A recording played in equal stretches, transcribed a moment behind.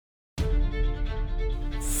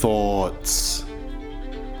thoughts,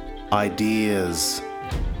 ideas,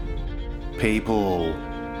 people,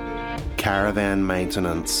 caravan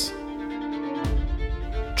maintenance,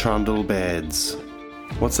 trundle beds.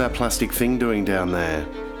 What's that plastic thing doing down there?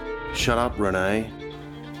 Shut up, Renee.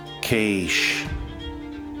 Quiche.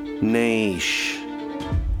 Niche.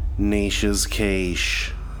 Niche's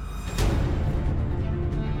quiche.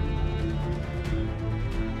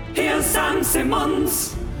 Here's some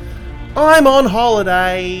SIMMONS. I'm on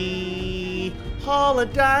holiday,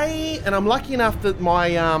 and I'm lucky enough that my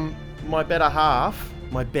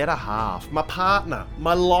partner,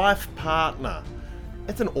 my life partner.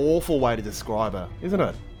 It's an awful way to describe her, isn't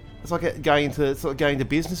it? It's like going to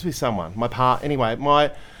business with someone. Anyway,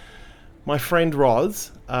 my friend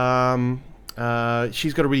Roz,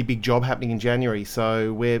 she's got a really big job happening in January,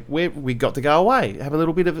 so we got to go away,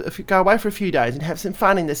 go away for a few days and have some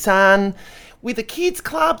fun in the sun with a kids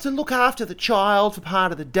club to look after the child for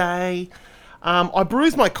part of the day. I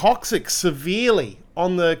bruised my coccyx severely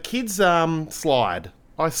on the kids slide.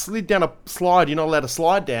 I slid down a slide you're not allowed to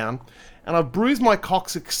slide down, and I bruised my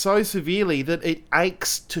coccyx so severely that it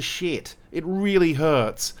aches to shit. It really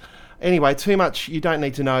hurts. Anyway, too much, you don't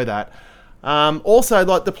need to know that. Also,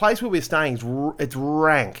 like, the place where we're staying, it's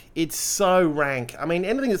rank. It's so rank. I mean,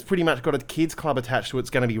 anything that's pretty much got a kids club attached to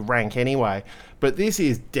it's going to be rank anyway. But this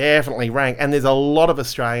is definitely rank, and there's a lot of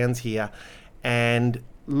Australians here. And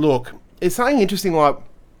look, it's something interesting, like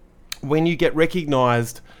when you get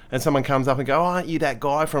recognised and someone comes up and go, "Oh, aren't you that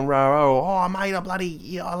guy from Roro?" "Oh, mate, I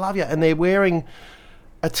love you." And they're wearing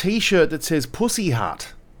a T-shirt that says Pussy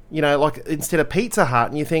Hut, you know, like instead of Pizza Hut,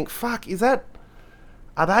 and you think, "Fuck,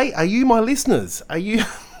 are you my listeners? Are you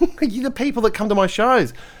the people that come to my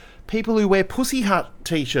shows? People who wear Pussy Hut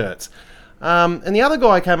T-shirts." And the other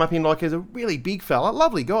guy came up in, like, is a really big fella,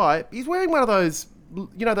 lovely guy. He's wearing one of those,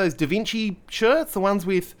 you know, those Da Vinci shirts, the ones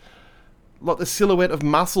with, like, the silhouette of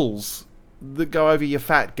muscles that go over your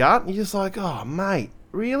fat gut. And you're just like, oh, mate,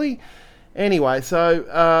 really? Anyway,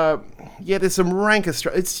 so, there's some rank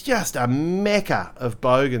Australia. It's just a mecca of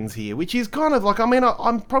bogans here, which is kind of like, I mean,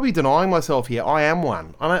 I'm probably denying myself here. I am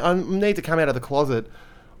one. I need to come out of the closet.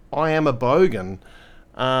 I am a bogan.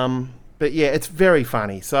 But yeah, it's very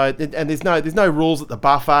funny. So, and there's no rules at the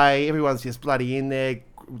buffet. Everyone's just bloody in there,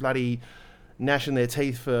 bloody gnashing their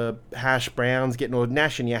teeth for hash browns,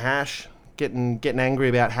 gnashing your hash. Getting angry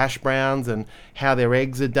about hash browns and how their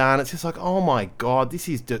eggs are done. It's just like, oh my God,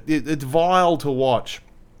 it's vile to watch.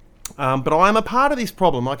 But I am a part of this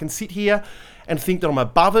problem. I can sit here and think that I'm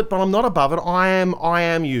above it, but I'm not above it. I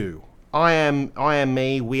am you. I am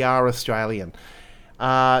me. We are Australian.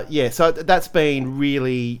 So that's been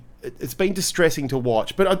really, it's been distressing to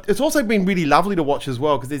watch, but it's also been really lovely to watch as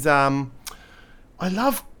well, because there's, I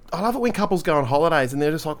love it when couples go on holidays and they're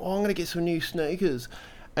just like, oh, I'm going to get some new sneakers.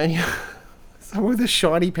 And with a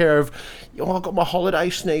shiny pair of, I've got my holiday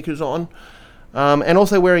sneakers on. And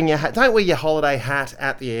also wearing your hat. Don't wear your holiday hat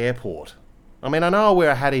at the airport. I mean, I know I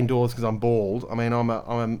wear a hat indoors because I'm bald. I mean, I'm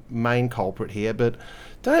a main culprit here, but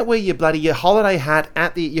don't wear your holiday hat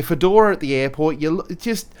at your fedora at the airport.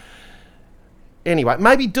 Anyway,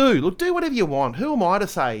 maybe do whatever you want. Who am I to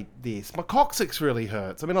say this? My coccyx really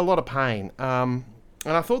hurts. I'm in a lot of pain. And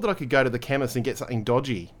I thought that I could go to the chemist and get something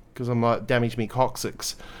dodgy because I might damage me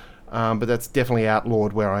coccyx. But that's definitely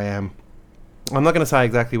outlawed where I am. I'm not going to say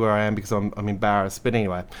exactly where I am because I'm embarrassed. But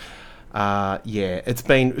anyway, and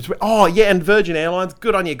Virgin Airlines,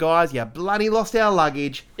 good on you guys. You bloody lost our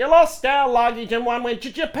luggage. You lost our luggage and one went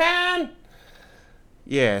to Japan.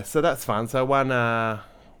 Yeah, so that's fun. So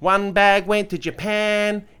one bag went to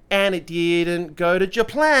Japan and it didn't go to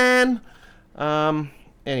Japan.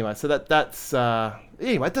 Anyway, so that's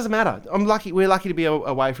anyway, it doesn't matter. We're lucky to be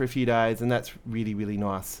away for a few days, and that's really, really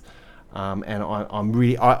nice. And I'm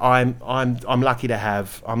lucky to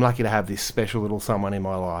have this special little someone in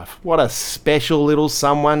my life. What a special little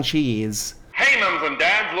someone she is. Hey mums and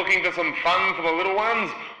dads, looking for some fun for the little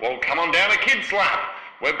ones? Well, come on down to Kids Slap.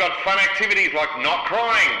 We've got fun activities like not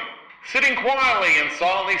crying, sitting quietly and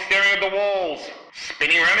silently staring at the walls,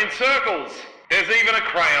 spinning around in circles. There's even a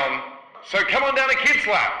crayon. So come on down to Kids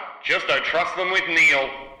Slap. Just don't trust them with Neil.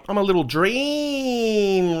 I'm a little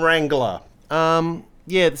dream wrangler. So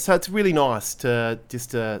it's really nice to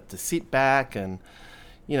sit back and,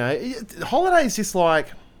 you know, holidays just like,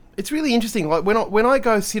 it's really interesting. Like when I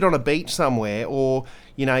go sit on a beach somewhere, or,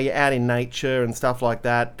 you know, you're out in nature and stuff like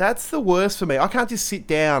that, that's the worst for me. I can't just sit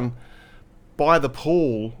down by the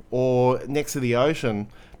pool or next to the ocean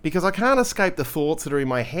because I can't escape the thoughts that are in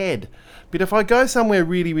my head. But if I go somewhere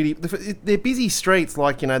really, really, they're busy streets,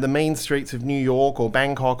 like, you know, the mean streets of New York or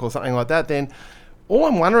Bangkok or something like that, then all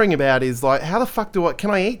I'm wondering about is, like, how the fuck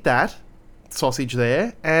can I eat that sausage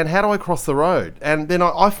there, and how do I cross the road? And then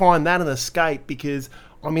I find that an escape because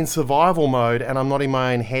I'm in survival mode and I'm not in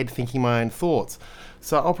my own head thinking my own thoughts.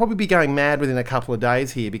 So I'll probably be going mad within a couple of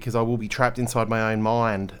days here because I will be trapped inside my own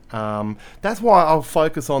mind. That's why I'll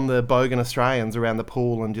focus on the bogan Australians around the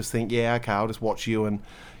pool and just think, yeah, okay, I'll just watch you and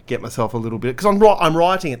get myself a little bit, because I'm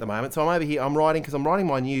writing at the moment. So I'm over here, I'm writing because I'm writing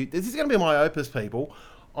my new, this is going to be my opus, people.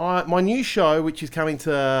 My new show, which is coming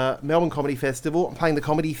to Melbourne Comedy Festival. I'm playing the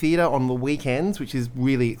Comedy Theatre on the weekends, which is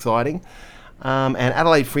really exciting. And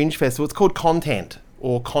Adelaide Fringe Festival. It's called Content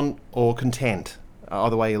or Content,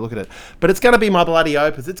 either way you look at it. But it's going to be my bloody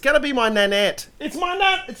opus. It's going to be my nanette. It's my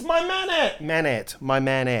manette. It's my manette.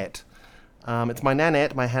 It's my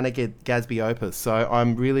nanette, my Hannah Gadsby opus. So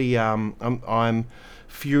I'm really, I'm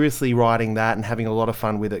furiously writing that and having a lot of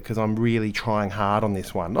fun with it because I'm really trying hard on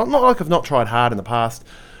this one. Not like I've not tried hard in the past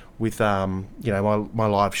with my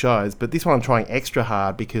live shows, but this one I'm trying extra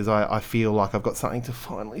hard because I feel like I've got something to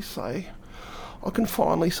finally say. I can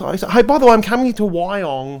finally say. So, hey, by the way, I'm coming to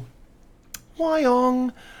Wyong,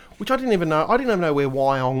 which I didn't even know. I didn't even know where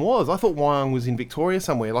Wyong was. I thought Wyong was in Victoria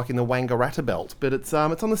somewhere, like in the Wangaratta belt, but it's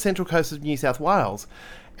on the central coast of New South Wales.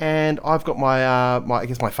 And I've got I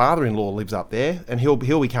guess my father-in-law lives up there, and he'll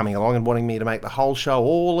be coming along and wanting me to make the whole show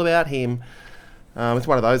all about him. It's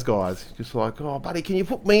one of those guys, just like, oh, buddy, can you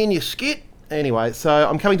put me in your skit? Anyway, so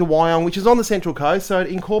I'm coming to Wyong, which is on the Central Coast, so it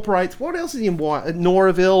incorporates, what else is in Wyong?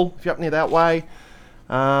 Noraville, if you're up near that way.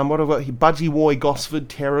 What have I got here? Budgie Woy, Gosford,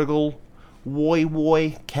 Terrigal,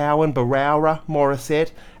 Woy, Cowan, Barowra,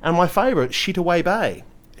 Morisset, and my favourite, Shitaway Bay.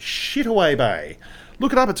 Shitaway Bay.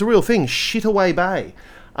 Look it up, it's a real thing, Shitaway Bay.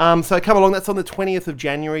 So come along, that's on the 20th of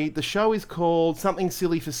January. The show is called Something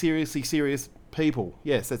Silly for Seriously Serious People.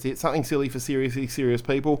 Yes, that's it, Something Silly for Seriously Serious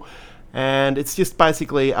People. And it's just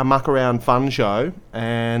basically a muck around fun show,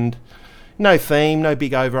 and no theme, no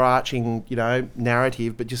big overarching,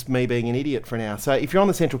 narrative, but just me being an idiot for an hour. So if you're on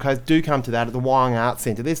the Central Coast, do come to that at the Wyong Arts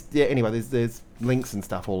Centre. There's links and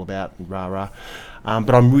stuff all about, rah-rah.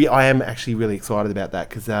 But I am actually really excited about that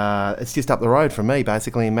because it's just up the road from me,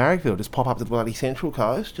 basically in Marrickville. Just pop up to the bloody Central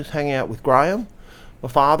Coast, just hang out with Graham, my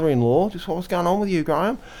father-in-law. Just what's going on with you,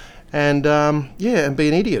 Graham? And and be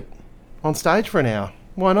an idiot on stage for an hour.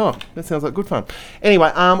 Why not? That sounds like good fun. Anyway,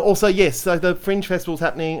 also, yes, so the Fringe Festival's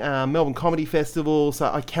happening, Melbourne Comedy Festival, so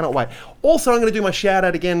I cannot wait. Also, I'm going to do my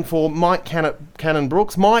shout-out again for Mike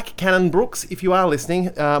Cannon-Brooks. Mike Cannon-Brooks, if you are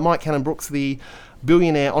listening, Mike Cannon-Brooks, the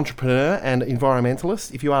billionaire entrepreneur and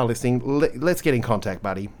environmentalist, if you are listening, let's get in contact,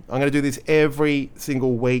 buddy. I'm going to do this every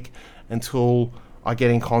single week until I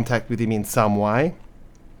get in contact with him in some way.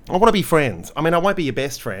 I want to be friends. I mean, I won't be your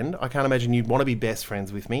best friend. I can't imagine you'd want to be best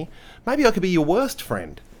friends with me. Maybe I could be your worst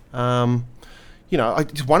friend.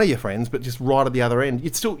 Just one of your friends, but just right at the other end.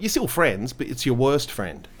 You're still friends, but it's your worst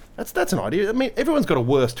friend. That's an idea. I mean, everyone's got a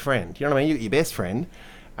worst friend. You know what I mean? You got your best friend,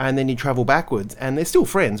 and then you travel backwards, and they're still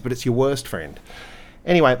friends, but it's your worst friend.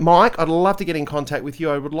 Anyway, Mike, I'd love to get in contact with you.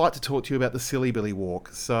 I would like to talk to you about the Silly Billy Walk.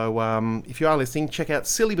 So if you are listening, check out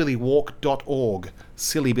sillybillywalk.org.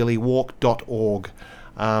 sillybillywalk.org.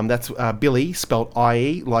 That's Billy, spelt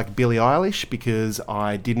I-E, like Billie Eilish, because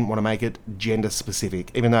I didn't want to make it gender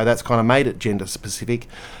specific, even though that's kind of made it gender specific,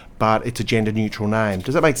 but it's a gender neutral name.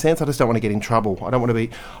 Does that make sense? I just don't want to get in trouble. I don't want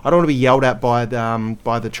to be yelled at by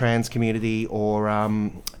the trans community or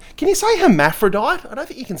can you say hermaphrodite? I don't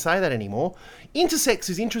think you can say that anymore. Intersex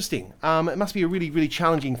is interesting. It must be a really, really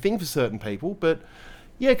challenging thing for certain people, but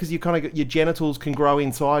yeah, because your genitals can grow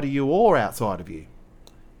inside of you or outside of you.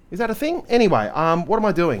 Is that a thing? Anyway, what am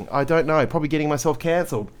I doing? I don't know. Probably getting myself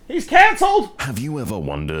cancelled. He's cancelled! Have you ever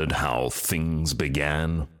wondered how things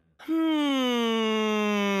began?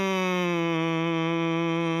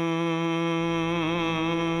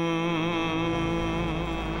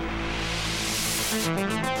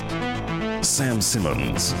 Sam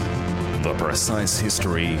Simmons, The Precise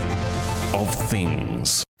History of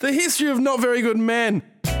Things. The history of not very good men.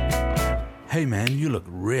 Hey man, you look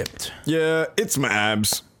ripped. Yeah, it's my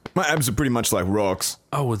abs. My abs are pretty much like rocks.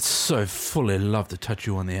 I would so fully love to touch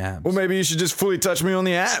you on the abs. Well, maybe you should just fully touch me on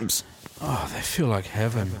the abs. Oh, they feel like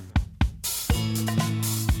heaven.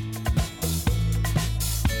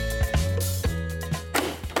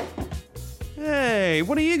 Hey,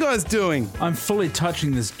 what are you guys doing? I'm fully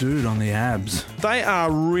touching this dude on the abs. They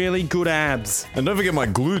are really good abs. And don't forget my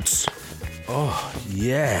glutes. Oh,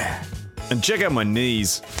 yeah. And check out my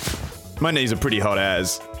knees. My knees are pretty hot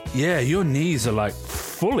as. Yeah, your knees are like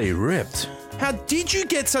fully ripped. How did you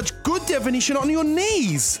get such good definition on your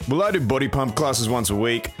knees? Well, I do body pump classes once a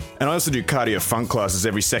week, And I also do cardio funk classes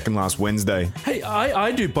every second last Wednesday. Hey,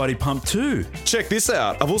 I do body pump too. Check this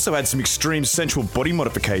out. I've also had some extreme sensual body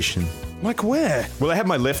modification. Like where? Well, I had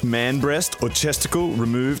my left man breast or testicle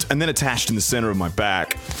removed and then attached in the center of my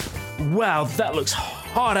back. Wow, that looks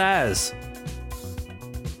hot as.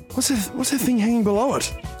 What's that thing hanging below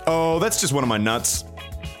it? Oh, that's just one of my nuts.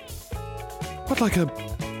 What, like an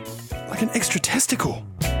extra testicle?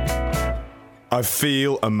 I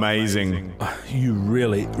feel amazing. You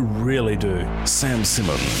really, really do. Sam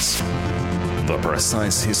Simmons. The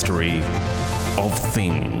precise history of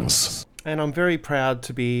things. And I'm very proud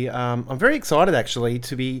to be, I'm very excited actually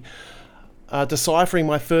to be deciphering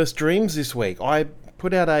my first dreams this week. I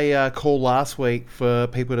put out a call last week for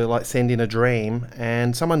people to send in a dream,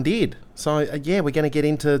 and someone did. So yeah, we're going to get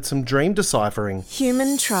into some dream deciphering.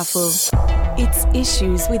 Human Truffle. It's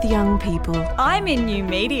issues with young people. I'm in new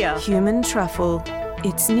media. Human Truffle.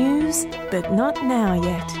 It's news, but not now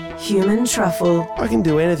yet. Human Truffle. I can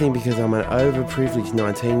do anything because I'm an overprivileged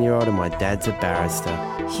 19-year-old and my dad's a barrister.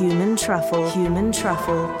 Human Truffle. Human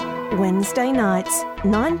Truffle. Wednesday nights,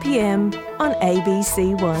 9 p.m. on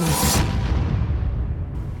ABC One.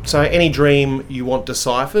 So any dream you want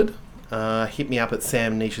deciphered, hit me up at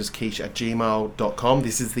samnishesquiche@gmail.com.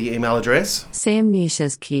 This is the email address.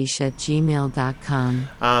 samnishesquiche@gmail.com.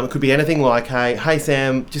 It could be anything like, hey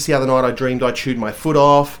Sam, just the other night I dreamed I chewed my foot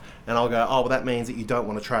off, and I'll go, oh, well that means that you don't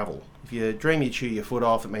want to travel. If you dream you chew your foot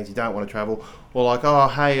off, it means you don't want to travel. Or like, oh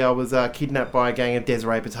hey, I was kidnapped by a gang of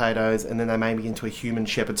Desiree potatoes, and then they made me into a human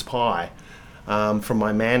shepherd's pie from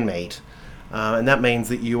my man meat. And that means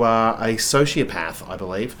that you are a sociopath, I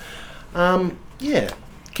believe. Yeah.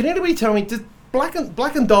 Can anybody tell me, did black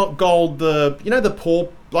and gold, the poor,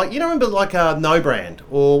 remember No Brand,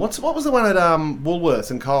 or what was the one at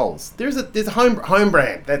Woolworths and Coles? There's a home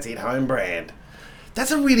brand. That's it, home brand.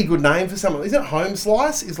 That's a really good name for someone. Isn't it Home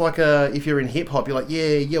Slice? Is like if you're in hip hop, you're like,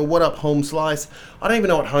 yeah, what up, Home Slice? I don't even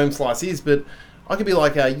know what Home Slice is, but I could be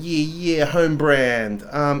like, yeah, home brand.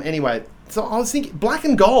 Anyway. So I was thinking, black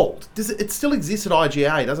and gold. It still exists at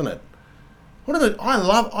IGA, doesn't it? I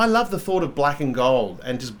love the thought of black and gold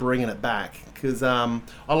and just bringing it back, because I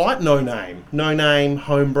like no name,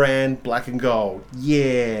 home brand, black and gold.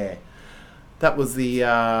 Yeah, that was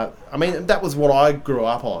that was what I grew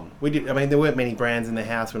up on. There weren't many brands in the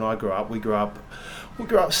house when I grew up. We grew up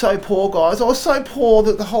so poor, guys. I was so poor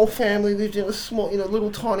that the whole family lived in a small, little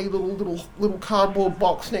tiny little cardboard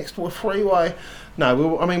box next to a freeway. No, we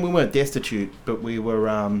weren't destitute, but we were,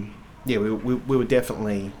 we were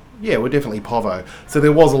definitely povo. So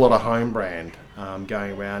there was a lot of home brand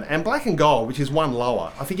going around, and black and gold, which is one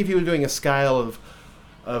lower. I think if you were doing a scale of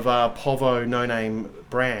povo no name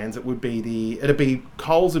brands, it'd be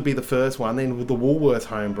Coles would be the first one, then with the Woolworths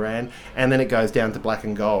home brand, and then it goes down to black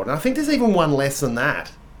and gold. And I think there's even one less than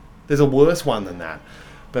that. There's a worse one than that.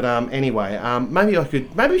 But anyway, maybe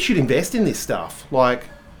we should invest in this stuff,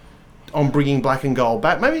 on bringing black and gold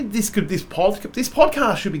back. Maybe this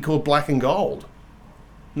podcast should be called Black and Gold.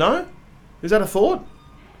 No? Is that a thought?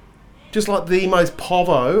 Just like the most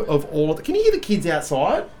povo of all of the... Can you hear the kids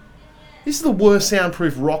outside? This is the worst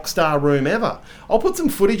soundproof rock star room ever. I'll put some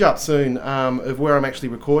footage up soon of where I'm actually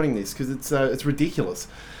recording this, because it's ridiculous.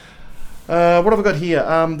 What have I got here?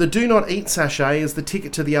 The Do Not Eat sachet is the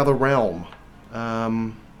ticket to the other realm.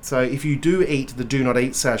 So if you do eat the Do Not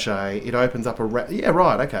Eat sachet, it opens up so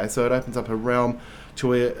it opens up a realm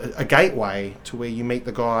to a gateway to where you meet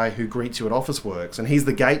the guy who greets you at Officeworks, and he's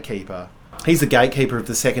the gatekeeper. He's the gatekeeper of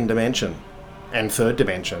the second dimension and third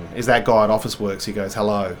dimension. Is that guy at Officeworks who goes,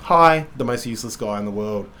 hello, hi, the most useless guy in the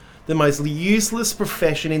world. The most useless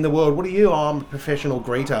profession in the world. What are you? Oh, I'm a professional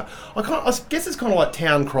greeter. I guess it's kind of like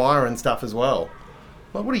town crier and stuff as well.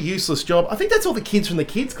 Like, what a useless job. I think that's all the kids from the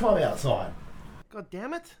kids club outside. God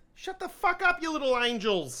damn it. Shut the fuck up, you little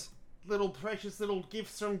angels. Little precious little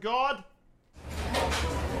gifts from God.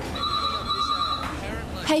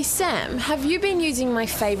 Hey Sam, have you been using my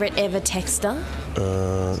favourite ever texter?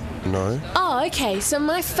 No. Oh, okay, so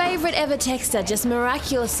my favourite ever texter just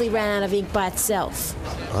miraculously ran out of ink by itself.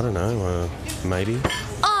 I don't know, maybe.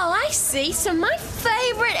 Oh, I see. So my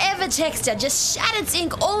favourite ever texter just shat its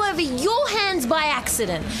ink all over your hands by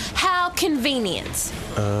accident. How convenient.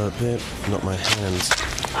 They're not my hands.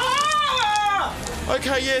 Ah!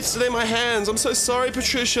 Okay, yes, they're my hands. I'm so sorry,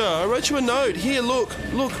 Patricia. I wrote you a note. Here, look,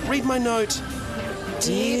 read my note.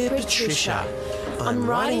 Dear Patricia, I'm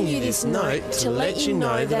writing you this note to let you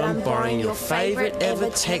know that I'm borrowing your favourite ever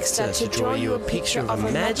texter to draw you a picture of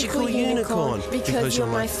a magical unicorn, because you're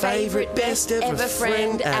my favourite best ever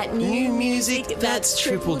friend at New Music, that's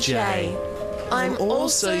Triple J. I'm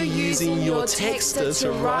also using your texter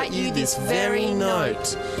to write you this very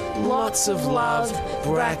note. Lots of love,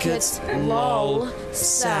 brackets, lol,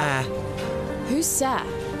 Sa. Who's Sa?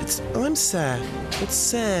 I'm Sa. It's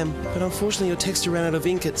Sam, but unfortunately your texter ran out of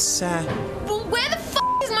ink. It's Sa. Well, where the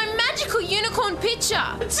is my magical unicorn picture?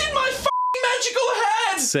 It's in my magical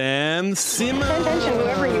head! Sam Simmons. Attention,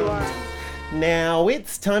 whoever you are. Now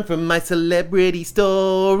it's time for my celebrity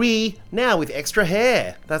story. Now with extra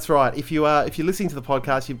hair. That's right. If you're listening to the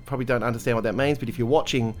podcast, you probably don't understand what that means. But if you're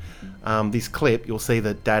watching this clip, you'll see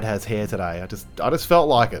that Dad has hair today. I just felt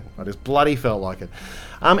like it. I just bloody felt like it.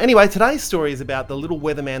 Anyway, today's story is about the little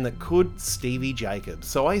weatherman that could, Stevie Jacobs.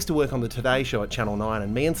 So I used to work on the Today Show at Channel 9,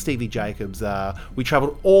 and me and Stevie Jacobs, we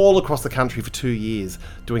travelled all across the country for 2 years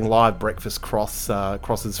doing live breakfast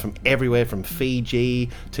crosses from everywhere, from Fiji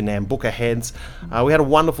to Nambucca Heads. We had a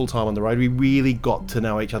wonderful time on the road. We really got to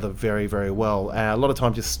know each other very, very well. A lot of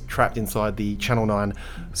time just trapped inside the Channel 9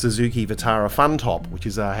 Suzuki Vitara Fun Top, which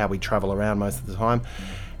is how we travel around most of the time.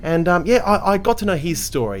 And I got to know his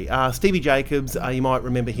story. Stevie Jacobs, you might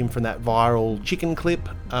remember him from that viral chicken clip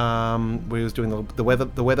where he was doing the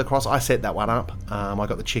weather cross. I set that one up. I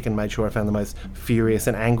got the chicken, made sure I found the most furious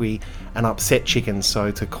and angry and upset chickens, so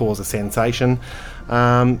to cause a sensation.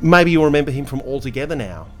 Maybe you'll remember him from All Together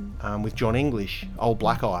Now with John English, Old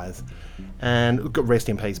Black Eyes. And rest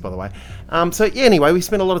in peace, by the way. Anyway, we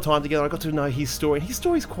spent a lot of time together. I got to know his story. And his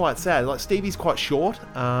story's quite sad. Like, Stevie's quite short,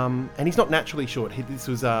 and he's not naturally short. This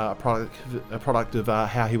was a product of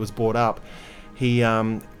how he was brought up. He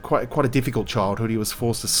quite a difficult childhood. He was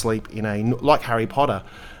forced to sleep like Harry Potter,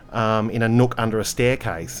 in a nook under a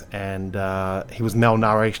staircase, and he was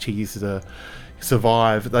malnourished. He used to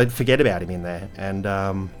survive. They'd forget about him in there,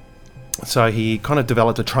 and so he kind of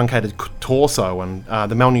developed a truncated torso, and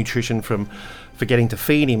the malnutrition from forgetting to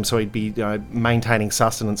feed him, so he'd be maintaining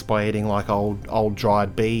sustenance by eating like old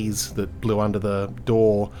dried bees that blew under the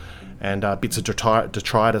door, and bits of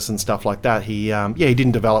detritus and stuff like that. He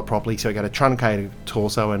didn't develop properly, so he got a truncated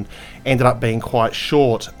torso and ended up being quite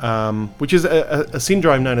short, which is a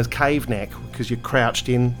syndrome known as cave neck, because you're crouched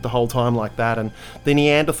in the whole time like that. And the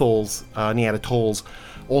Neanderthals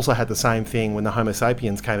also had the same thing when the Homo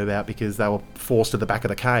sapiens came about, because they were forced to the back of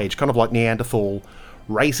the cage, kind of like Neanderthal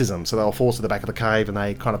racism. So they were forced to the back of the cave, and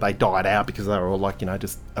they died out because they were all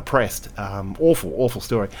just oppressed. Awful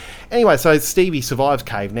story. Anyway, so Stevie survived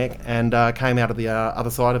cave neck and came out of the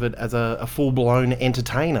other side of it as a full-blown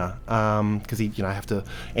entertainer, because he'd have to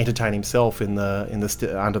entertain himself under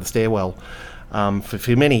the stairwell.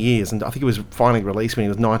 For many years, and I think it was finally released when he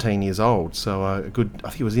was 19 years old. So I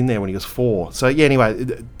think he was in there when he was 4. So anyway,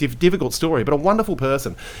 difficult story, but a wonderful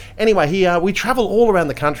person. Anyway, we travel all around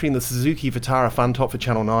the country in the Suzuki Vitara Fun Top for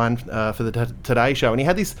Channel 9 for the Today Show, and he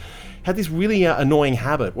had this really annoying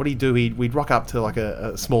habit. What he'd do, we'd rock up to like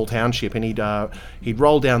a small township, and he'd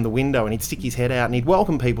roll down the window and he'd stick his head out and he'd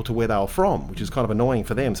welcome people to where they were from, which is kind of annoying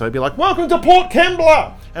for them. So he'd be like, "Welcome to Port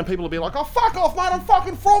Kembla," and people would be like, "Oh, fuck off, mate! I'm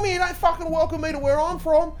fucking from here. You don't fucking welcome me to where I'm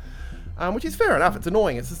from." Which is fair enough. It's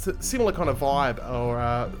annoying. It's just a similar kind of vibe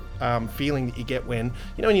or feeling that you get when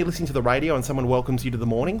you're listening to the radio and someone welcomes you to the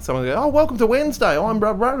morning. Someone goes, "Oh, welcome to Wednesday. I'm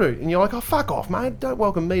Radu," and you're like, "Oh, fuck off, mate! Don't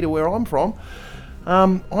welcome me to where I'm from.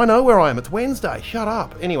 I know where I am. It's Wednesday. Shut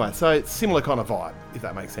up." Anyway, so it's similar kind of vibe, if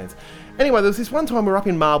that makes sense. Anyway, there was this one time we were up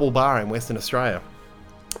in Marble Bar in Western Australia,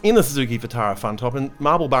 in the Suzuki Vitara Fun Top, and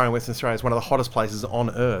Marble Bar in Western Australia is one of the hottest places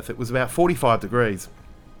on Earth. It was about 45 degrees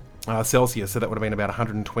Celsius, so that would have been about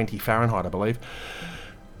 120 Fahrenheit, I believe.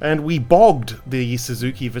 And we bogged the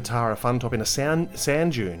Suzuki Vitara Fun Top in a sand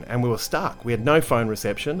dune, and we were stuck. We had no phone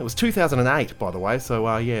reception. It was 2008, by the way, so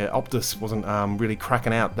Optus wasn't really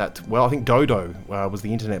cracking out that well. I think Dodo was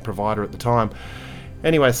the internet provider at the time.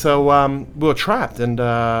 Anyway, so we were trapped,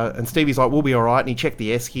 and Stevie's like, "We'll be all right," and he checked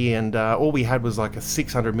the esky, and all we had was like a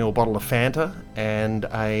 600ml bottle of Fanta and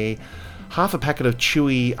half a packet of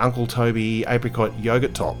chewy Uncle Toby apricot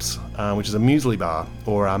yogurt tops, which is a muesli bar,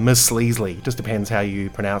 or muesli, just depends how you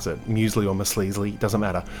pronounce it, muesli or muesli, doesn't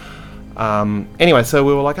matter. Anyway, so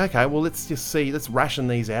we were like, okay, well, let's ration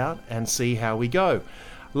these out and see how we go.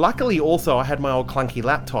 Luckily, also, I had my old clunky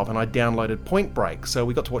laptop and I downloaded Point Break, so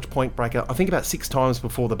we got to watch Point Break, I think about 6 times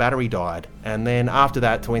before the battery died, and then after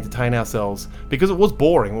that, to entertain ourselves, because it was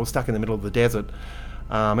boring, we were stuck in the middle of the desert.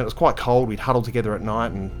 It was quite cold. We'd huddle together at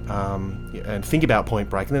night and think about Point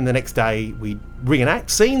Break. And then the next day, we'd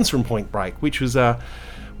reenact scenes from Point Break, which was...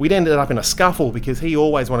 we'd ended up in a scuffle because he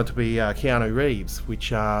always wanted to be Keanu Reeves,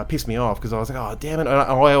 which pissed me off because I was like, oh, damn it.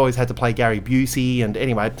 I always had to play Gary Busey. And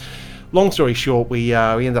anyway, long story short, we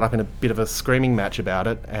ended up in a bit of a screaming match about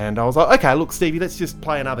it, and I was like, okay, look, Stevie, let's just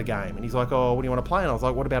play another game. And he's like, oh, what do you want to play? And I was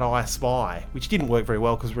like, what about I Spy? Which didn't work very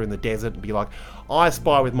well because we're in the desert, and be like, I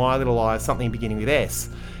spy with my little eye something beginning with S.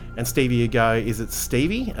 And Stevie would go, is it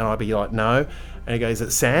Stevie? And I'd be like, no. And he goes, is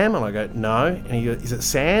it Sam? And I go, no. And he goes, is it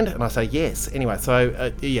sand? And I say, yes. Anyway,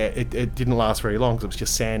 so, it didn't last very long because it was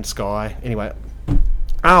just sand, sky. Anyway,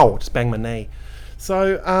 ow, just banged my knee.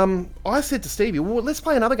 So I said to Stevie, well, let's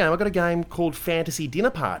play another game. I've got a game called Fantasy Dinner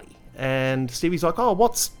Party. And Stevie's like, oh,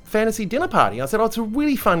 what's Fantasy Dinner Party? I said, oh, it's a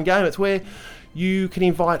really fun game. It's where you can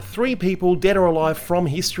invite 3 people, dead or alive, from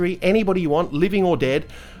history, anybody you want, living or dead,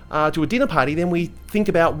 to a dinner party. Then we think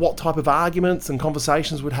about what type of arguments and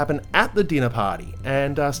conversations would happen at the dinner party.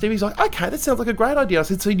 And Stevie's like, okay, that sounds like a great idea. I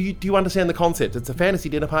said, so do you understand the concept? It's a fantasy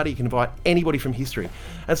dinner party. You can invite anybody from history.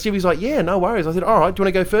 And Stevie's like, yeah, no worries. I said, all right, do you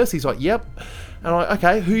want to go first? He's like, yep. And I'm like,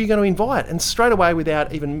 okay, who are you going to invite? And straight away,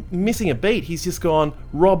 without even missing a beat, he's just gone,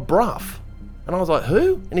 Rob Bruff. And I was like,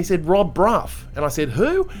 who? And he said, Rob Bruff. And I said,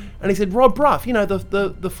 who? And he said, Rob Bruff, you know,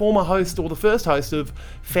 the former host, or the first host of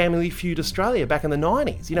Family Feud Australia back in the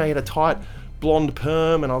 90s. You know, he had a tight blonde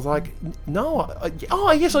perm. And I was like, no,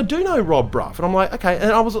 yes, I do know Rob Bruff. And I'm like, okay.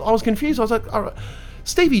 And I was confused. I was like, all right,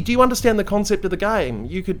 Stevie, do you understand the concept of the game?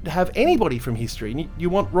 You could have anybody from history, and you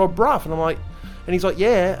want Rob Bruff. And I'm like, and he's like,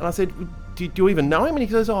 yeah. And I said, do you even know him? And he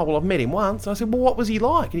goes, oh, well, I've met him once. And I said, well, what was he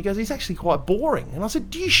like? And he goes, he's actually quite boring. And I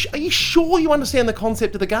said, are you sure you understand the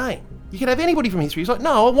concept of the game? You can have anybody from history. He's like,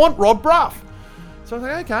 no, I want Rob Bruff. So I was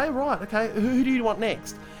like, okay, right, okay, who do you want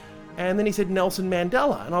next? And then he said Nelson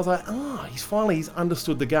Mandela. And I was like, he's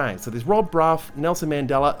understood the game. So there's Rob Bruff, Nelson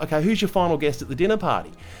Mandela. Okay, who's your final guest at the dinner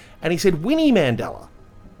party? And he said, Winnie Mandela.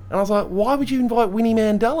 And I was like, why would you invite Winnie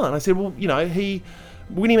Mandela? And I said, well, you know,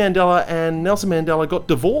 Winnie Mandela and Nelson Mandela got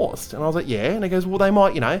divorced. And I was like, yeah. And he goes, well, they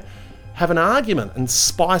might, you know, have an argument and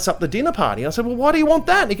spice up the dinner party. And I said, well, why do you want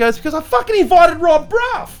that? And he goes, because I fucking invited Rob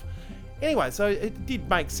Bruff. Anyway, so it did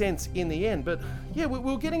make sense in the end. But yeah, we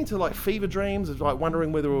were getting to like fever dreams of like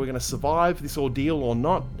wondering whether we were going to survive this ordeal or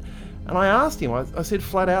not. And I asked him, I said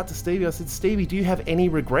flat out to Stevie, I said, Stevie, do you have any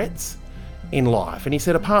regrets in life? And he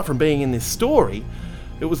said, apart from being in this story,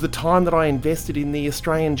 it was the time that I invested in the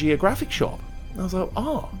Australian Geographic shop. And I was like,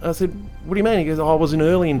 oh. And I said, what do you mean? He goes, I was an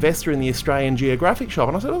early investor in the Australian Geographic shop.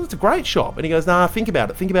 And I said, oh, that's a great shop. And he goes, nah, think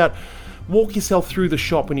about it. Walk yourself through the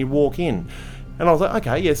shop when you walk in. And I was like,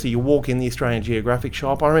 okay, yeah, so you walk in the Australian Geographic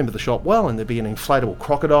shop. I remember the shop well, and there'd be an inflatable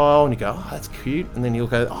crocodile, and you go, oh, that's cute. And then you'll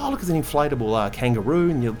go, oh, look, there's an inflatable kangaroo,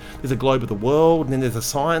 and there's a globe of the world, and then there's a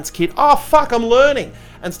science kit. Oh, fuck, I'm learning.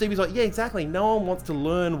 And Stevie's like, yeah, exactly. No one wants to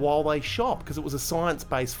learn while they shop, because it was a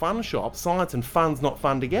science-based fun shop. Science and fun's not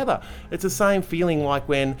fun together. It's the same feeling like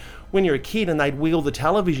when you're a kid and they'd wheel the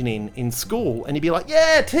television in school, and you'd be like,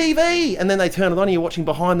 yeah, TV! And then they turn it on and you're watching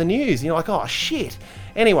Behind the News, and you're like, oh, shit.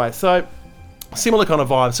 Anyway, so similar kind of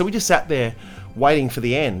vibe. So we just sat there waiting for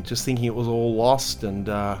the end, just thinking it was all lost and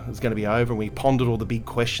it was going to be over. And we pondered all the big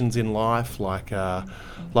questions in life, like why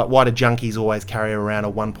do junkies always carry around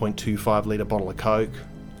a 1.25 litre bottle of Coke?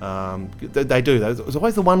 They do. There's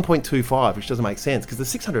always the 1.25, which doesn't make sense, because the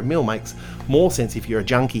 600ml makes more sense if you're a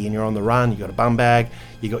junkie and you're on the run, you've got a bum bag,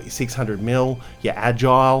 you got your 600ml, you're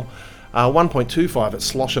agile. 1.25, it's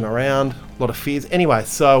sloshing around, a lot of fizz. Anyway,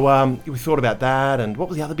 so we thought about that, and what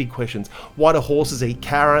were the other big questions? Why do horses eat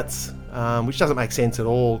carrots? Which doesn't make sense at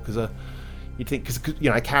all, because you'd think, because you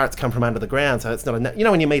know, carrots come from under the ground, so it's not you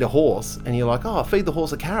know, when you meet a horse and you're like, oh, feed the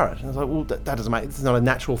horse a carrot, and it's like, well, that doesn't make, it's not a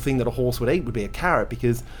natural thing that a horse would eat, would be a carrot,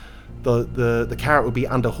 because the carrot would be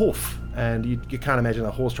under hoof, and you can't imagine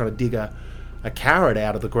a horse trying to dig a carrot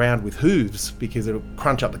out of the ground with hooves, because it'll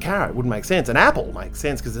crunch up the carrot. It wouldn't make sense. An apple makes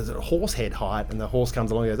sense because there's a horse head height, and the horse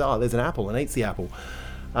comes along and goes, oh, there's an apple, and eats the apple.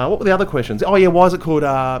 What were the other questions? Oh yeah, why is it called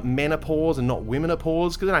menopause and not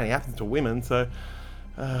womenopause? Because it only happens to women. So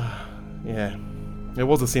yeah, it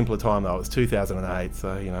was a simpler time though. It was 2008,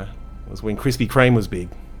 so you know, it was when Krispy Kreme was big.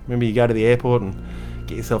 Remember, you go to the airport and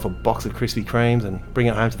get yourself a box of Krispy Kremes and bring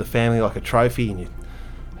it home to the family like a trophy, and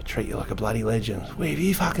I treat you like a bloody legend. Where have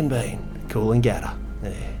you fucking been? Cool and Gatter.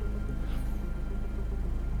 Yeah.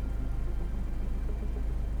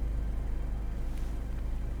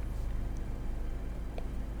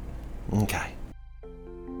 Okay.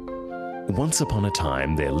 Once upon a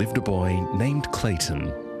time, there lived a boy named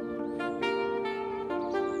Clayton.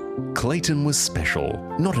 Clayton was special,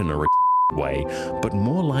 not in a way, but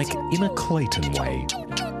more like in a Clayton way.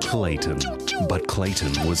 Clayton. But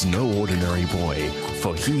Clayton was no ordinary boy,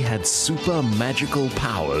 for he had super magical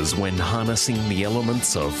powers when harnessing the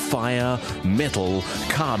elements of fire, metal,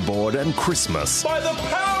 cardboard, and Christmas. By the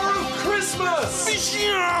power of Christmas! Christmas!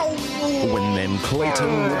 When then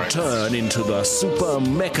Clayton would turn into the super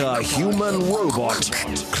mecha human robot,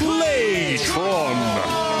 Claytron.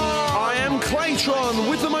 I am Claytron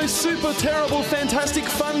with the most super terrible fantastic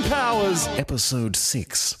fun powers. Episode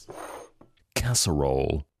 6.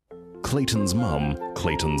 Casserole. Clayton's mum,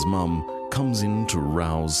 comes in to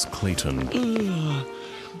rouse Clayton.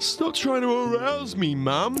 Stop trying to arouse me,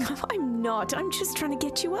 Mum. I'm not. I'm just trying to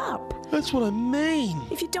get you up. That's what I mean.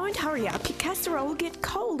 If you don't hurry up, your casserole will get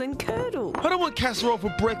cold and curdle. I don't want casserole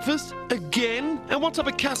for breakfast. Again? And what type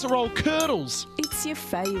of casserole curdles? It's your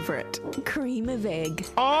favourite. Cream of egg.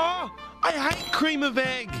 Oh, I hate cream of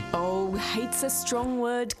egg. Oh, hate's a strong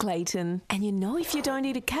word, Clayton. And you know if you don't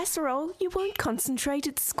eat a casserole, you won't concentrate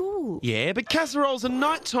at school. Yeah, but casserole's a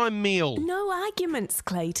nighttime meal. No arguments,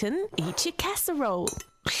 Clayton. Eat your casserole.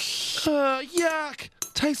 Yuck.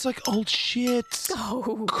 Tastes like old shit.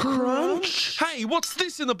 Oh, Crunch. Hey, what's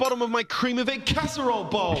this in the bottom of my cream of egg casserole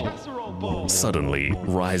bowl? Suddenly,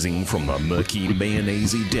 rising from the murky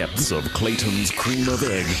mayonnaise-y depths of Clayton's cream of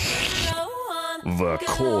egg, the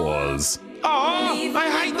Cores. Oh, I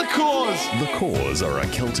hate the Cores. The Cores are a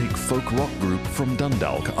Celtic folk rock group from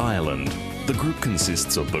Dundalk, Ireland. The group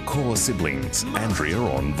consists of the Core siblings, Andrea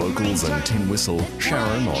on vocals and tin whistle,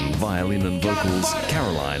 Sharon on violin and vocals,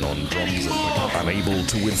 Caroline on drums and percussion. Unable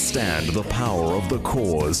to withstand the power of the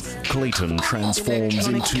Cores, Clayton transforms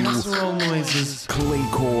into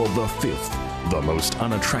Claycore the Fifth, the most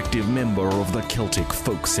unattractive member of the Celtic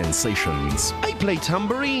folk sensations. I play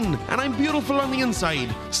tambourine, and I'm beautiful on the inside.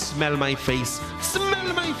 Smell my face.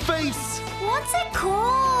 Smell my face. What's it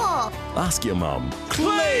called? Ask your mum.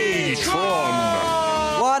 Claytron!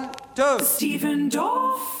 1, 2. Stephen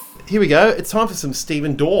Dorff. Here we go. It's time for some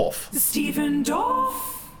Stephen Dorff. Stephen Dorff.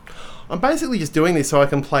 I'm basically just doing this so I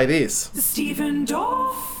can play this. Stephen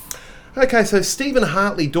Dorff. Okay, so Stephen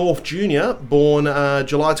Hartley Dorff Jr., born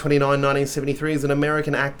July 29, 1973, is an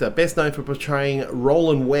American actor, best known for portraying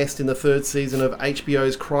Roland West in the third season of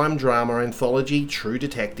HBO's crime drama anthology True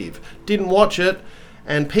Detective. Didn't watch it.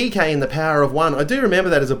 And PK in The Power of One. I do remember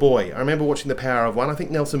that as a boy. I remember watching The Power of One. I think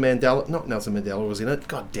Nelson Mandela was in it.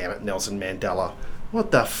 God damn it, Nelson Mandela. What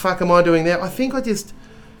the fuck am I doing there? I think I just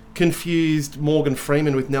confused Morgan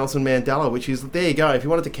Freeman with Nelson Mandela, which is, there you go. If you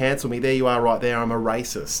wanted to cancel me, there you are right there. I'm a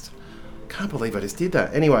racist. Can't believe I just did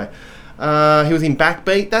that. Anyway, he was in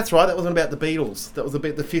Backbeat. That's right, that wasn't about the Beatles. That was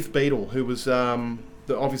the fifth Beatle, who was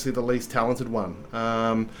obviously the least talented one.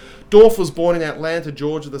 Dorff was born in Atlanta,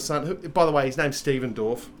 Georgia, the son... by the way, his name's Stephen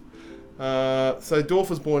Dorff. So Dorff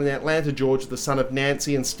was born in Atlanta, Georgia, the son of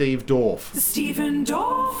Nancy and Steve Dorff. Stephen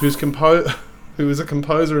Dorff. Who is a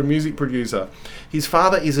composer and music producer. His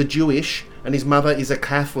father is a Jewish and his mother is a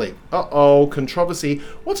Catholic. Uh-oh, controversy.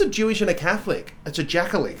 What's a Jewish and a Catholic? It's a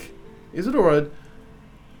Jackalic. Is it, or a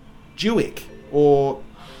Jewick? Or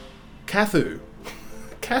Cathu?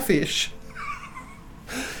 Catfish?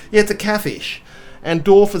 Yeah, it's a catfish. And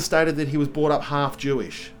Dorff has stated that he was brought up half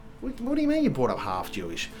Jewish. What do you mean you brought up half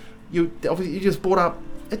Jewish? You just brought up...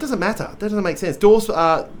 It doesn't matter. That doesn't make sense. Dorff's...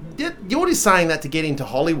 you're just saying that to get into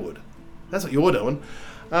Hollywood. That's what you're doing.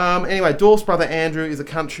 Anyway, Dorff's brother Andrew is a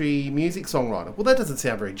country music songwriter. Well, that doesn't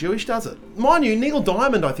sound very Jewish, does it? Mind you, Neil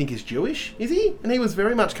Diamond, I think, is Jewish. Is he? And he was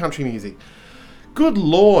very much country music. Good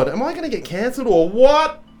Lord. Am I going to get cancelled or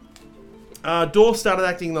what? Dorff started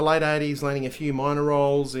acting in the late 80s, landing a few minor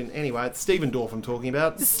roles in... Anyway, it's Stephen Dorff I'm talking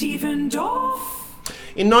about. Stephen Dorff.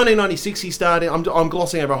 In 1996, he started... I'm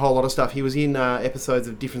glossing over a whole lot of stuff. He was in episodes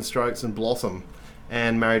of Different Strokes and Blossom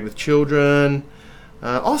and Married with Children.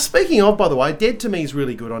 Speaking of, by the way, Dead to Me is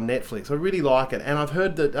really good on Netflix. I really like it. And I've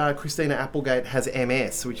heard that Christina Applegate has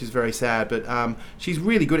MS, which is very sad. But she's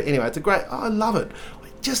really good. Anyway, it's a great... I love it.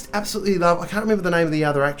 Just absolutely love... I can't remember the name of the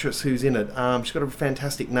other actress who's in it. She's got a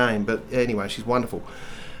fantastic name, but anyway, she's wonderful.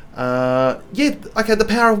 The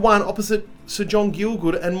Power of One opposite Sir John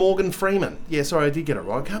Gielgud and Morgan Freeman. Yeah, sorry, I did get it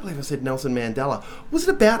right. I can't believe I said Nelson Mandela. Was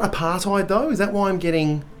it about apartheid, though? Is that why I'm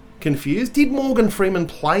getting confused? Did Morgan Freeman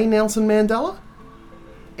play Nelson Mandela?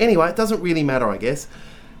 Anyway, it doesn't really matter, I guess.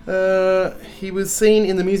 He was seen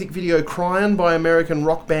in the music video Cryin' by American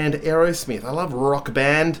rock band Aerosmith. I love rock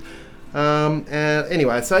band.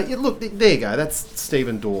 Anyway, so look, there you go. That's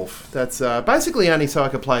Stephen Dorff. That's basically only so I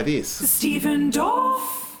could play this. Stephen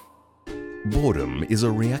Dorff. Boredom is a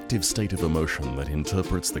reactive state of emotion that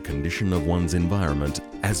interprets the condition of one's environment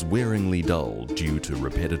as wearingly dull due to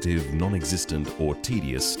repetitive, non-existent, or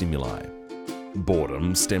tedious stimuli.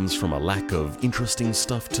 Boredom stems from a lack of interesting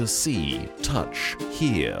stuff to see, touch,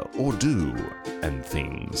 hear, or do, and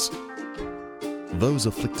things. Those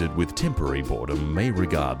afflicted with temporary boredom may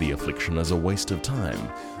regard the affliction as a waste of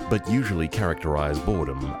time, but usually characterize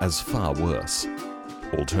boredom as far worse.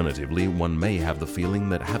 Alternatively, one may have the feeling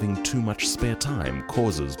that having too much spare time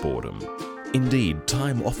causes boredom. Indeed,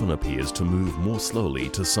 time often appears to move more slowly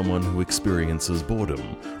to someone who experiences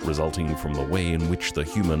boredom, resulting from the way in which the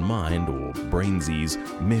human mind, or brainsies,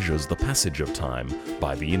 measures the passage of time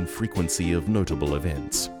by the infrequency of notable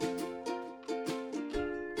events.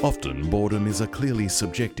 Often, boredom is a clearly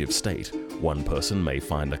subjective state. One person may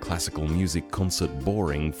find a classical music concert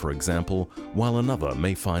boring, for example, while another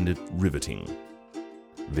may find it riveting.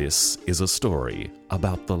 This is a story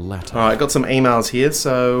about the latter. Alright, got some emails here,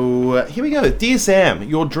 so here we go. Dear Sam,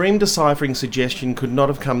 your dream deciphering suggestion could not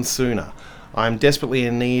have come sooner. I am desperately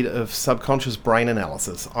in need of subconscious brain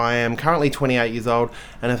analysis. I am currently 28 years old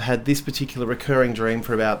and have had this particular recurring dream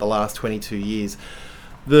for about the last 22 years.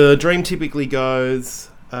 The dream typically goes...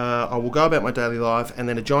 I will go about my daily life and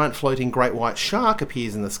then a giant floating great white shark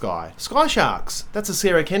appears in the sky. Sky sharks! That's a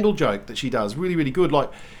Sarah Kendall joke that she does. Really, really good. Like,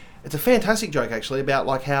 it's a fantastic joke actually about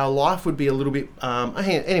like how life would be a little bit...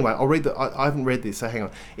 anyway, I'll read I haven't read this, so hang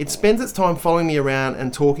on. It spends its time following me around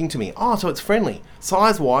and talking to me. Oh, so it's friendly.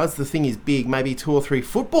 Size-wise, the thing is big, maybe 2 or 3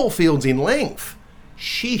 football fields in length.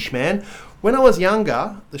 Sheesh, man. When I was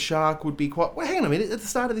younger, the shark would be quite... Well, hang on a minute. At the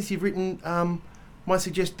start of this, you've written... might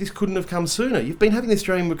suggest this couldn't have come sooner. You've been having this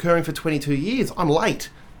dream recurring for 22 years. I'm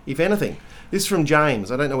late, if anything. This is from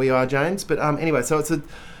James. I don't know where you are, James. But anyway, so it's a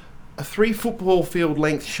 3 football field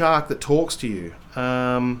length shark that talks to you.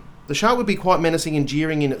 The shark would be quite menacing and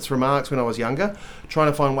jeering in its remarks when I was younger,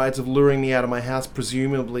 trying to find ways of luring me out of my house,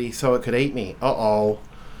 presumably so it could eat me. Uh-oh.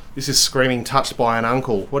 This is screaming touched by an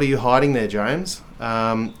uncle. What are you hiding there, James?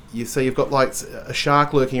 You've got like a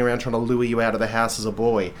shark lurking around trying to lure you out of the house as a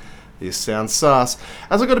boy. This sounds sus.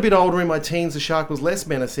 As I got a bit older in my teens, the shark was less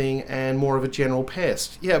menacing and more of a general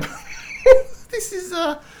pest. Yeah, this is...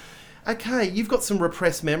 Okay, you've got some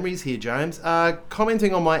repressed memories here, James.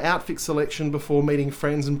 Commenting on my outfit selection before meeting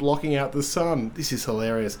friends and blocking out the sun. This is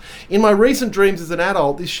hilarious. In my recent dreams as an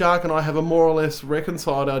adult, this shark and I have more or less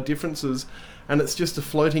reconciled our differences, and it's just a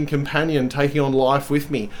floating companion taking on life with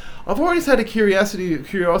me. I've always had a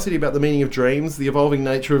curiosity about the meaning of dreams, the evolving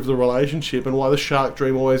nature of the relationship, and why the shark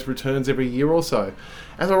dream always returns every year or so.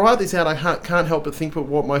 As I write this out, I can't help but think about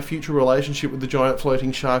what my future relationship with the giant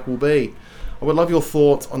floating shark will be. I would love your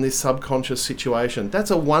thoughts on this subconscious situation.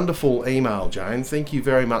 That's a wonderful email, James. Thank you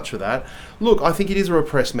very much for that. Look, I think it is a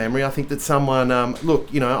repressed memory. I think that someone, I'm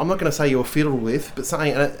not going to say you were fiddled with, but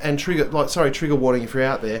saying, and trigger warning if you're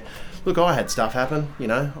out there. Look, I had stuff happen,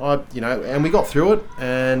 and we got through it,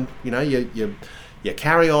 and, you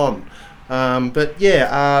carry on.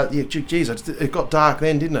 Geez, it got dark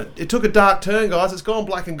then, didn't it? It took a dark turn, guys. It's gone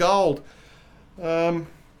black and gold.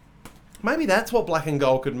 Maybe that's what black and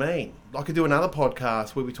gold could mean. I could do another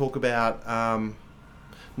podcast where we talk about...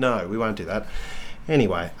 no, we won't do that.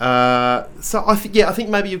 Anyway, so I think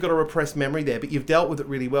maybe you've got a repressed memory there, but you've dealt with it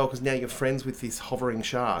really well because now you're friends with this hovering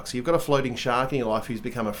shark. So you've got a floating shark in your life who's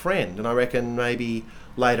become a friend, and I reckon maybe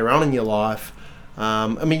later on in your life...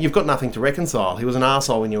 you've got nothing to reconcile. He was an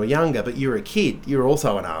arsehole when you were younger, but you were a kid. You were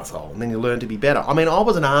also an arsehole, and then you learned to be better. I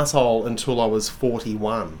was an arsehole until I was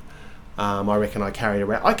 41. I reckon I carried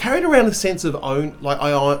around a sense of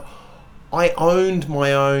I owned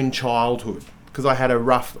my own childhood because I had a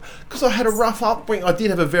rough upbringing. I did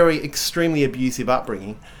have a very extremely abusive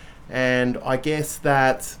upbringing, and I guess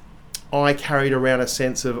that I carried around a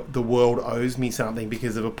sense of the world owes me something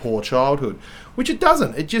because of a poor childhood, which it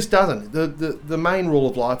doesn't. It just doesn't. The main rule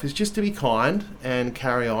of life is just to be kind and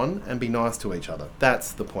carry on and be nice to each other.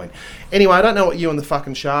 That's the point. Anyway, I don't know what you and the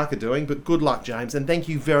fucking shark are doing, but good luck, James, and thank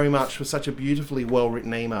you very much for such a beautifully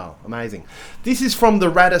well-written email. Amazing. This is from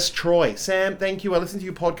the Raddus Troy. Sam, thank you. I listened to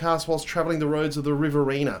your podcast whilst travelling the roads of the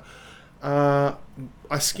Riverina.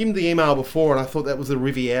 I skimmed the email before and I thought that was the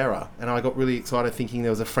Riviera, and I got really excited thinking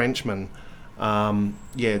there was a Frenchman.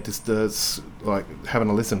 Just having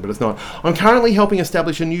a listen, but it's not. I'm currently helping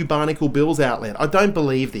establish a new Barnacle Bills outlet. I don't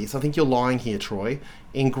believe this. I think you're lying here, Troy.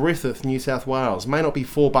 In Griffith, New South Wales. May not be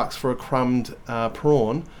 $4 for a crumbed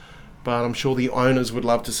prawn, but I'm sure the owners would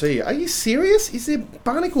love to see you. Are you serious? Is there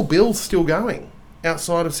Barnacle Bills still going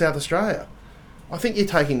outside of South Australia? I think you're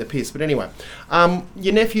taking the piss, but anyway.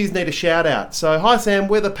 Your nephews need a shout out. So, hi Sam,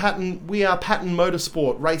 we are Patton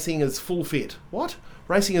Motorsport, racing as full fit. What?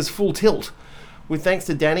 Racing as full tilt. With thanks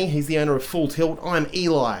to Danny, he's the owner of Full Tilt. I'm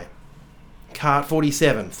Eli, Kart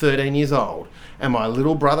 47, 13 years old, and my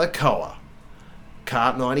little brother Koa,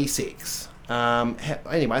 Kart 96.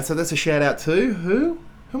 Anyway, so that's a shout out to who?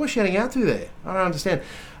 Who am I shouting out to there? I don't understand.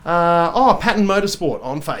 Patton Motorsport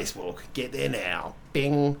on Facebook. Get there now.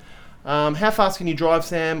 Bing. How fast can you drive,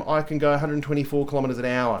 Sam? I can go 124 kilometres an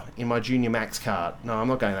hour in my Junior Max cart. No, I'm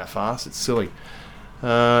not going that fast. It's silly.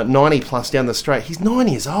 90 plus down the straight. He's 9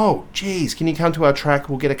 years old. Jeez, can you come to our track?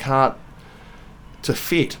 We'll get a cart to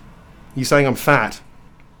fit. You're saying I'm fat.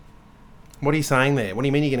 What are you saying there? What do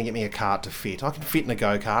you mean you're going to get me a cart to fit? I can fit in a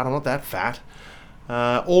go-kart. I'm not that fat.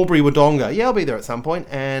 Albury Wodonga. Yeah, I'll be there at some point.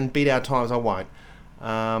 And beat our times, I won't.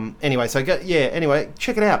 Anyway,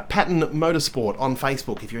 check it out. Patton Motorsport on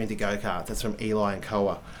Facebook if you're into go-karts. That's from Eli and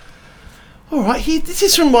Koa. All right, this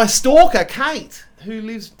is from my stalker, Kate, who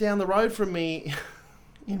lives down the road from me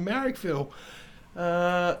in Marrickville.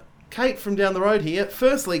 Kate from down the road here.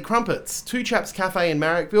 Firstly, Crumpets. Two Chaps Cafe in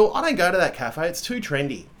Marrickville. I don't go to that cafe. It's too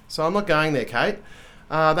trendy. So I'm not going there, Kate.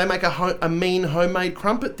 They make a mean homemade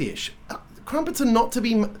crumpet dish. Crumpets are not to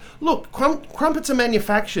be... Look, crumpets are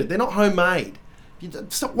manufactured. They're not homemade.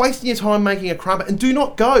 Stop wasting your time making a crumpet and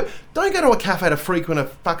don't go to a cafe to frequent a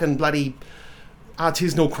fucking bloody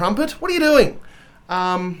artisanal crumpet. What are you doing?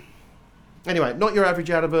 Anyway, not your average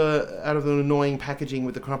out of an annoying packaging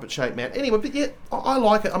with the crumpet shape, man. Anyway, but yeah, I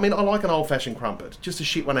like it. I mean, I like an old-fashioned crumpet, just a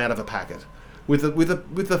shit one out of a packet, with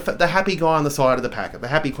the happy guy on the side of the packet, the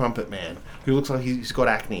happy crumpet man who looks like he's got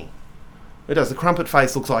acne. It does. The crumpet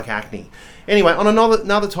face looks like acne. Anyway, on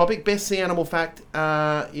another topic, best sea animal fact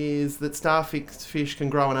is that starfish can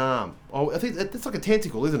grow an arm. Oh, I think it's like a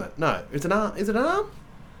tentacle, isn't it? No, it's an arm. Is it an arm?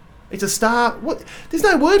 It's a star. What? There's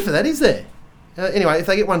no word for that, is there? Anyway, if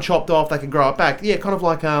they get one chopped off, they can grow it back. Yeah, kind of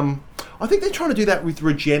like I think they're trying to do that with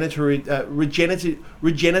regenerative.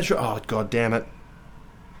 Oh, god damn it.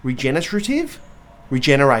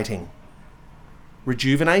 Regenerating.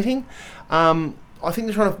 Rejuvenating. I think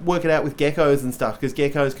they're trying to work it out with geckos and stuff, because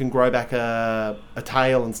geckos can grow back a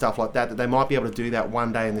tail and stuff like that, that they might be able to do that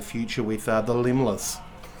one day in the future with the limbless.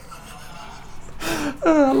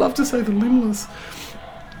 I love to say the limbless.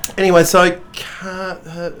 Anyway, so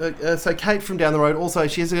Kate from down the road, also,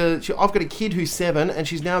 I've got a kid who's 7, and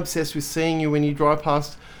she's now obsessed with seeing you when you drive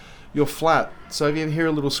past your flat. So if you ever hear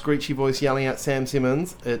a little screechy voice yelling out Sam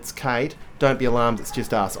Simmons, it's Kate. Don't be alarmed, it's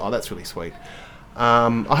just us. Oh, that's really sweet.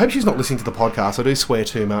 I hope she's not listening to the podcast. I do swear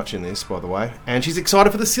too much in this, by the way. And she's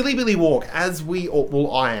excited for the Silly Billy Walk, as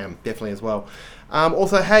I am, definitely as well.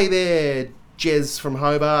 Also, hey there, Jez from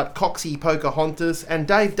Hobart, Coxie Pocahontas, and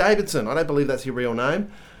Dave Davidson. I don't believe that's your real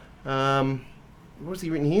name. What has he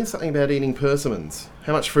written here? Something about eating persimmons.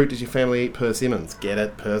 How much fruit does your family eat per Simmons? Get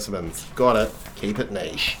it, persimmons. Got it. Keep it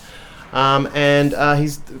niche. And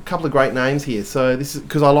he's a couple of great names here. So this is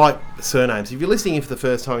because I like surnames. If you're listening in for the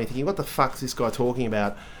first time, you're thinking, what the fuck's this guy talking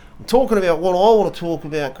about? I'm talking about what I want to talk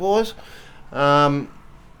about, guys. I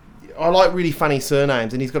like really funny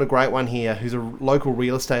surnames, and he's got a great one here, who's a local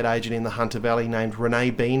real estate agent in the Hunter Valley named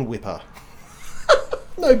Renee Bean Whipper.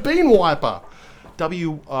 No, Bean Wiper.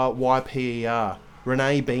 W-Y-P-E-R.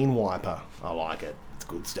 Renee Bean Wiper. I like it. It's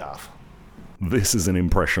good stuff. This is an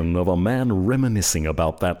impression of a man reminiscing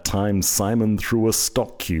about that time Simon threw a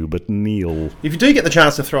stock cube at Neil. If you do get the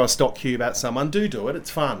chance to throw a stock cube at someone, do it.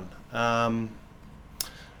 It's fun.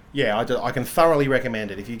 Yeah, I can thoroughly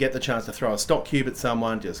recommend it. If you get the chance to throw a stock cube at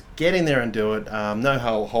someone, just get in there and do it. No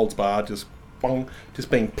holds barred, just bong,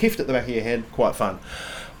 just being piffed at the back of your head. Quite fun.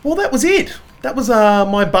 Well, that was it. That was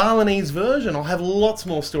my Balinese version. I'll have lots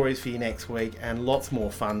more stories for you next week and lots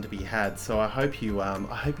more fun to be had. So I hope you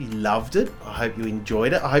loved it. I hope you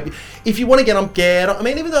enjoyed it. If you want to get on board, I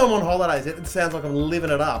mean, even though I'm on holidays, it sounds like I'm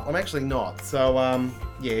living it up. I'm actually not. So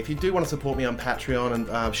yeah, if you do want to support me on Patreon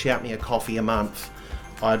and shout me a coffee a month,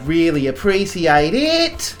 I'd really appreciate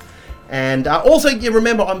it. And also, yeah,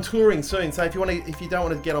 remember, I'm touring soon. So if you don't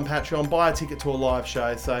want to get on Patreon, buy a ticket to a live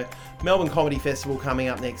show. So Melbourne Comedy Festival coming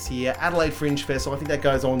up next year. Adelaide Fringe Festival, I think that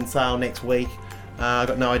goes on sale next week. I've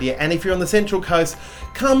got no idea. And if you're on the Central Coast,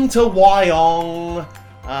 come to Wyong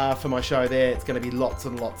for my show there. It's going to be lots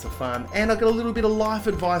and lots of fun. And I've got a little bit of life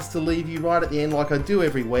advice to leave you right at the end, like I do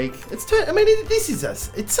every week. It's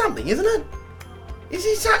something, isn't it? Is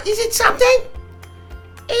it something?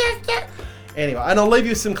 Yeah. Anyway, and I'll leave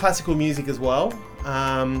you with some classical music as well.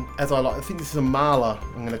 As I like, I think this is a Mahler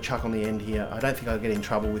I'm going to chuck on the end here. I don't think I'll get in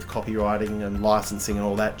trouble with copywriting and licensing and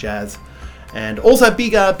all that jazz. And also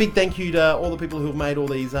big thank you to all the people who have made all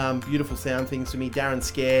these beautiful sound things for me. Darren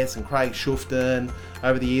Scarce and Craig Schuften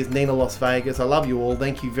over the years. Nina Las Vegas. I love you all.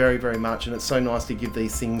 Thank you very, very much. And it's so nice to give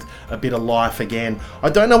these things a bit of life again. I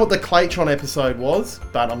don't know what the Claytron episode was,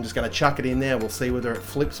 but I'm just going to chuck it in there. We'll see whether it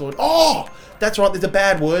flips or... Oh! That's right, there's a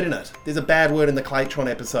bad word in it. There's a bad word in the Claytron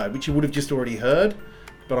episode, which you would have just already heard,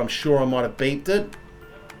 but I'm sure I might have beeped it.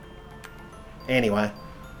 Anyway,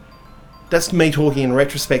 That's me talking in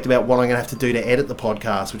retrospect about what I'm going to have to do to edit the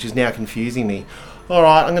podcast, which is now confusing me. All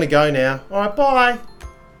right, I'm going to go now. All right, bye.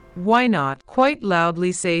 Why not quite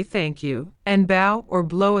loudly say thank you and bow or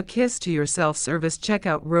blow a kiss to your self-service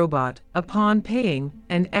checkout robot upon paying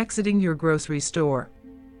and exiting your grocery store?